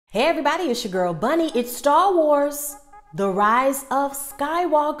Hey everybody, it's your girl Bunny. It's Star Wars, The Rise of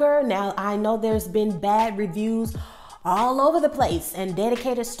Skywalker. Now, I know there's been bad reviews all over the place, and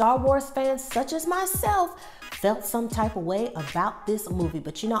dedicated Star Wars fans such as myself felt some type of way about this movie.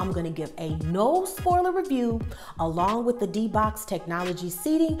 But you know, I'm going to give a no spoiler review along with the D-Box technology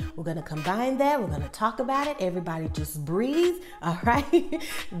seating. We're going to combine that. We're going to talk about it. Everybody just breathe. All right.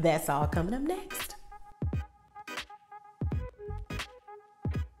 That's all coming up next.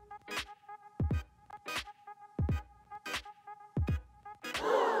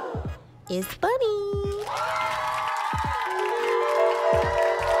 It's Bunny.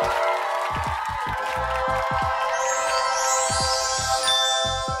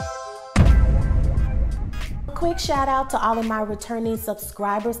 Quick shout out to all of my returning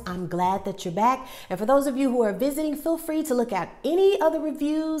subscribers. I'm glad that you're back. And for those of you who are visiting, feel free to look at any other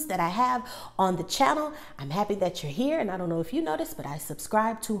reviews that I have on the channel. I'm happy that you're here. And I don't know if you noticed, but I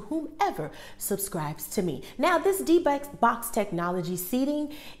subscribe to whomever subscribes to me. Now, this D-Box technology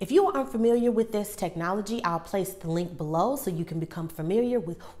seating, if you are unfamiliar with this technology, I'll place the link below so you can become familiar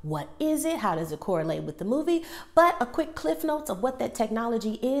with what is it, how does it correlate with the movie. But a quick cliff notes of what that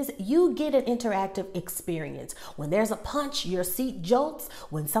technology is: you get an interactive experience. When there's a punch, your seat jolts.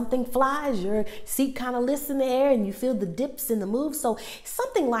 When something flies, your seat kind of lifts in the air and you feel the dips in the move. So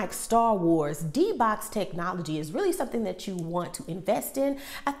something like Star Wars, D-Box technology is really something that you want to invest in.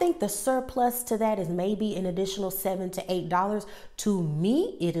 I think the surplus to that is maybe an additional $7 to $8. To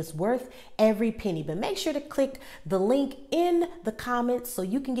me, it is worth every penny. But make sure to click the link in the comments so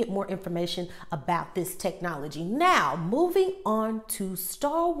you can get more information about this technology. Now, moving on to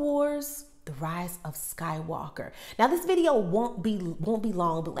Star Wars: The Rise of Skywalker. Now, this video won't be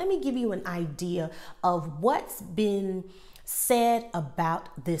long, but let me give you an idea of what's been said about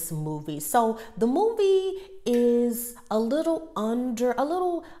this movie. So the movie is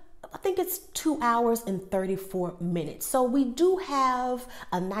I think it's 2 hours and 34 minutes. So we do have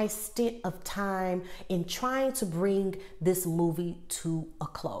a nice stint of time in trying to bring this movie to a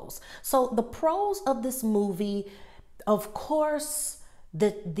close. So the pros of this movie, of course,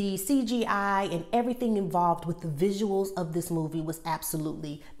 the CGI and everything involved with the visuals of this movie was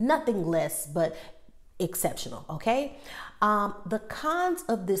absolutely nothing less but exceptional, okay? The cons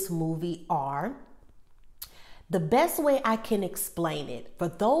of this movie are, the best way I can explain it, for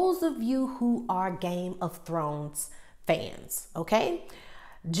those of you who are Game of Thrones fans, okay?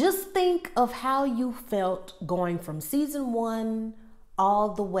 Just think of how you felt going from season 1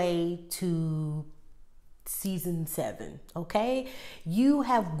 all the way to season 7, okay? You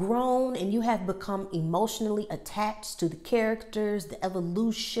have grown and you have become emotionally attached to the characters, the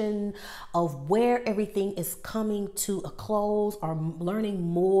evolution of where everything is coming to a close, or learning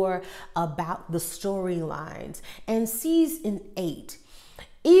more about the storylines. And season 8,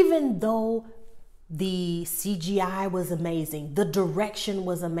 even though the CGI was amazing, the direction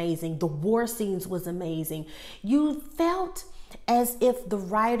was amazing, the war scenes was amazing, you felt as if the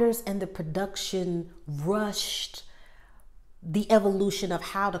writers and the production rushed the evolution of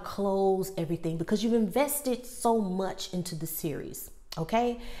how to close everything, because you've invested so much into the series,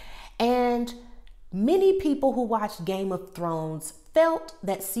 okay? And many people who watched Game of Thrones felt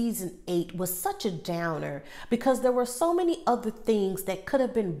that season 8 was such a downer because there were so many other things that could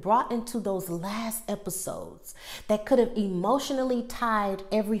have been brought into those last episodes that could have emotionally tied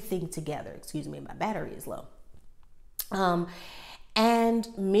everything together. Excuse me, my battery is low. And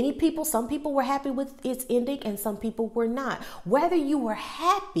many people, some people were happy with its ending and some people were not. Whether you were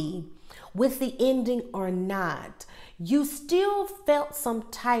happy with the ending or not, you still felt some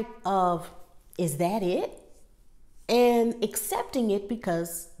type of, is that it? And accepting it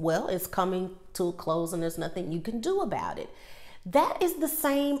because, well, it's coming to a close and there's nothing you can do about it. That is the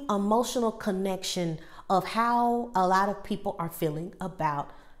same emotional connection of how a lot of people are feeling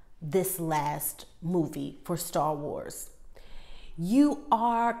about this last movie for Star Wars. You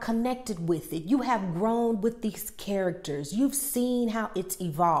are connected with it. You have grown with these characters. You've seen how it's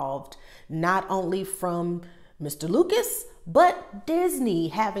evolved, not only from Mr. Lucas, but Disney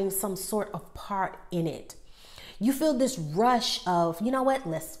having some sort of part in it. You feel this rush of, you know what,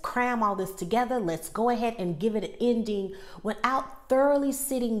 let's cram all this together. Let's go ahead and give it an ending without thoroughly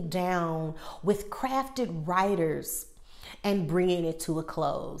sitting down with crafted writers and bringing it to a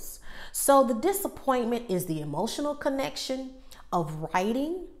close. So the disappointment is the emotional connection of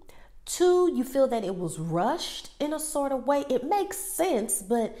writing. 2, you feel that it was rushed in a sort of way. It makes sense,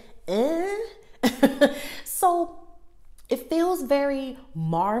 but so it feels very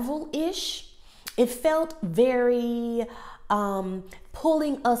Marvel-ish. It felt very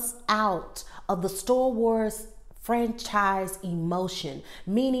pulling us out of the Star Wars franchise emotion,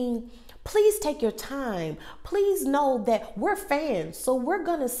 meaning please take your time. Please know that we're fans, so we're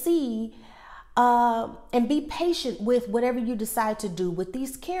gonna see and be patient with whatever you decide to do with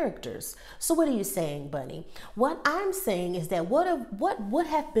these characters. So what are you saying, Bunny? What I'm saying is that what would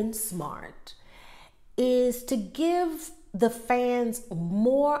have been smart is to give the fans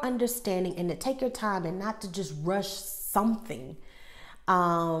more understanding and to take your time and not to just rush something.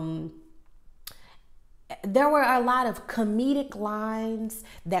 There were a lot of comedic lines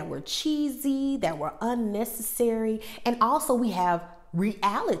that were cheesy, that were unnecessary. And also we have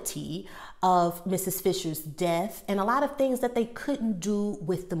reality of Mrs. Fisher's death and a lot of things that they couldn't do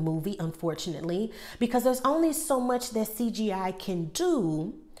with the movie, unfortunately, because there's only so much that CGI can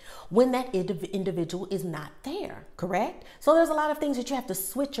do when that individual is not there, correct? So there's a lot of things that you have to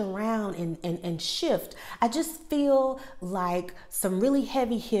switch around and shift. I just feel like some really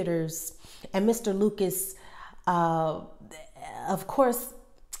heavy hitters, and Mr. Lucas, of course,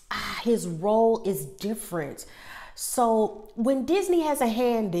 his role is different. So when Disney has a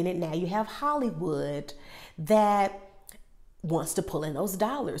hand in it now, you have Hollywood that wants to pull in those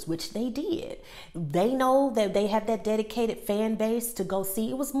dollars, which they did. They know that they have that dedicated fan base to go see.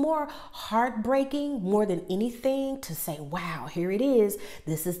 It was more heartbreaking more than anything to say, wow, here it is.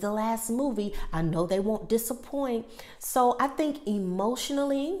 This is the last movie. I know they won't disappoint. So I think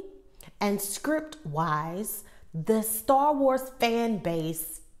emotionally and script wise, the Star Wars fan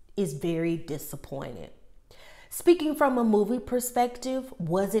base is very disappointed. Speaking from a movie perspective,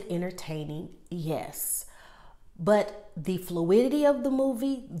 was it entertaining? Yes. But the fluidity of the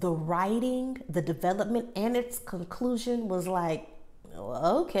movie, the writing, the development, and its conclusion was like,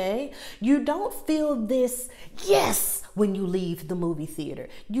 okay. You don't feel this, yes, when you leave the movie theater.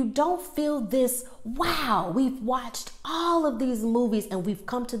 You don't feel this, wow, we've watched all of these movies and we've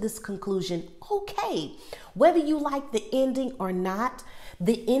come to this conclusion. Okay. Whether you like the ending or not,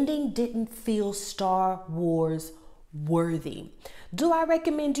 the ending didn't feel Star Wars worthy. Do I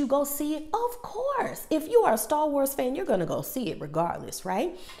recommend you go see it? Of course. If you are a Star Wars fan, you're going to go see it regardless,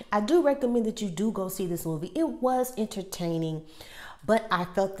 right? I do recommend that you do go see this movie. It was entertaining, but I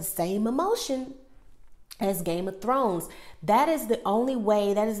felt the same emotion as Game of Thrones. That is the only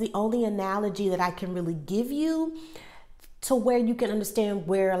way, that is the only analogy that I can really give you to where you can understand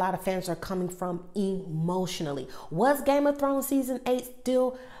where a lot of fans are coming from emotionally. Was Game of Thrones season 8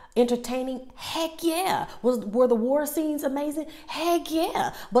 still entertaining? Heck yeah. Were the war scenes amazing? Heck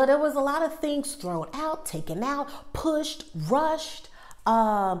yeah. But there was a lot of things thrown out, taken out, pushed, rushed.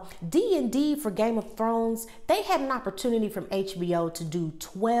 D&D for Game of Thrones, they had an opportunity from HBO to do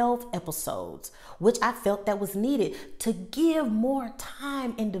 12 episodes, which I felt that was needed to give more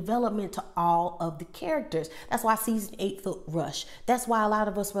time and development to all of the characters. That's why season 8 felt rushed. That's why a lot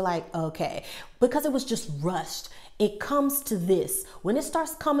of us were like, okay, because it was just rushed. It comes to this, when it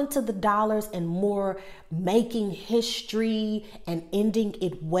starts coming to the dollars and more making history and ending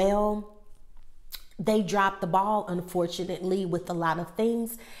it well, they dropped the ball, unfortunately, with a lot of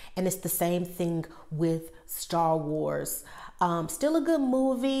things. And it's the same thing with Star Wars. Still a good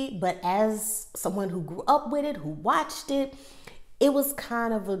movie, but as someone who grew up with it, who watched it, it was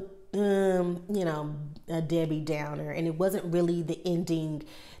kind of a Debbie Downer. And it wasn't really the ending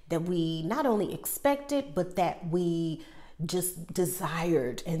that we not only expected, but that we just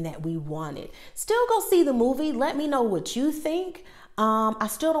desired and that we wanted. Still go see the movie. Let me know what you think. I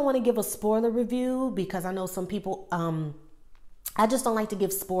still don't want to give a spoiler review because I know some people, I just don't like to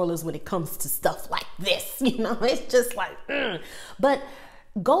give spoilers when it comes to stuff like this. It's just like, but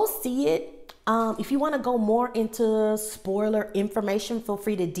go see it. If you want to go more into spoiler information, feel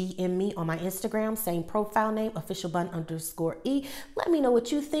free to DM me on my Instagram, same profile name, officialbunne_e. Let me know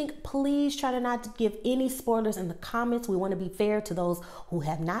what you think. Please try to not to give any spoilers in the comments. We want to be fair to those who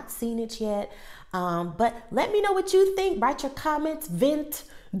have not seen it yet. But let me know what you think. Write your comments, vent,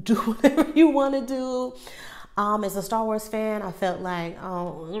 do whatever you want to do. As a Star Wars fan, I felt like,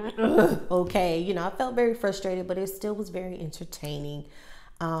 okay, I felt very frustrated, but it still was very entertaining.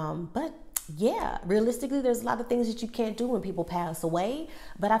 But yeah, realistically, there's a lot of things that you can't do when people pass away,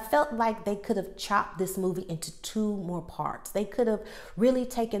 but I felt like they could have chopped this movie into 2 more parts. They could have really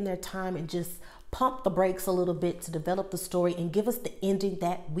taken their time and just pump the brakes a little bit to develop the story and give us the ending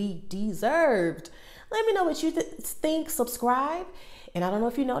that we deserved. Let me know what you think. Subscribe. And I don't know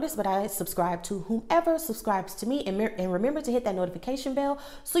if you noticed, but I subscribe to whomever subscribes to me. And remember to hit that notification bell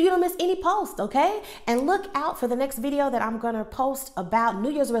so you don't miss any post, okay? And look out for the next video that I'm going to post about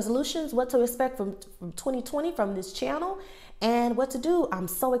New Year's resolutions, what to expect from 2020 from this channel. and what to do. I'm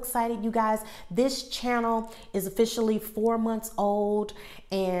so excited, you guys. This channel is officially 4 months old,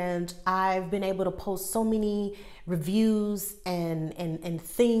 and I've been able to post so many reviews and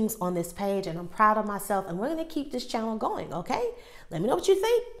things on this page, and I'm proud of myself, and we're gonna keep this channel going, okay? Let me know what you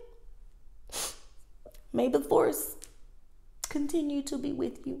think. May the force continue to be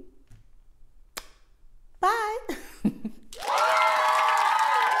with you.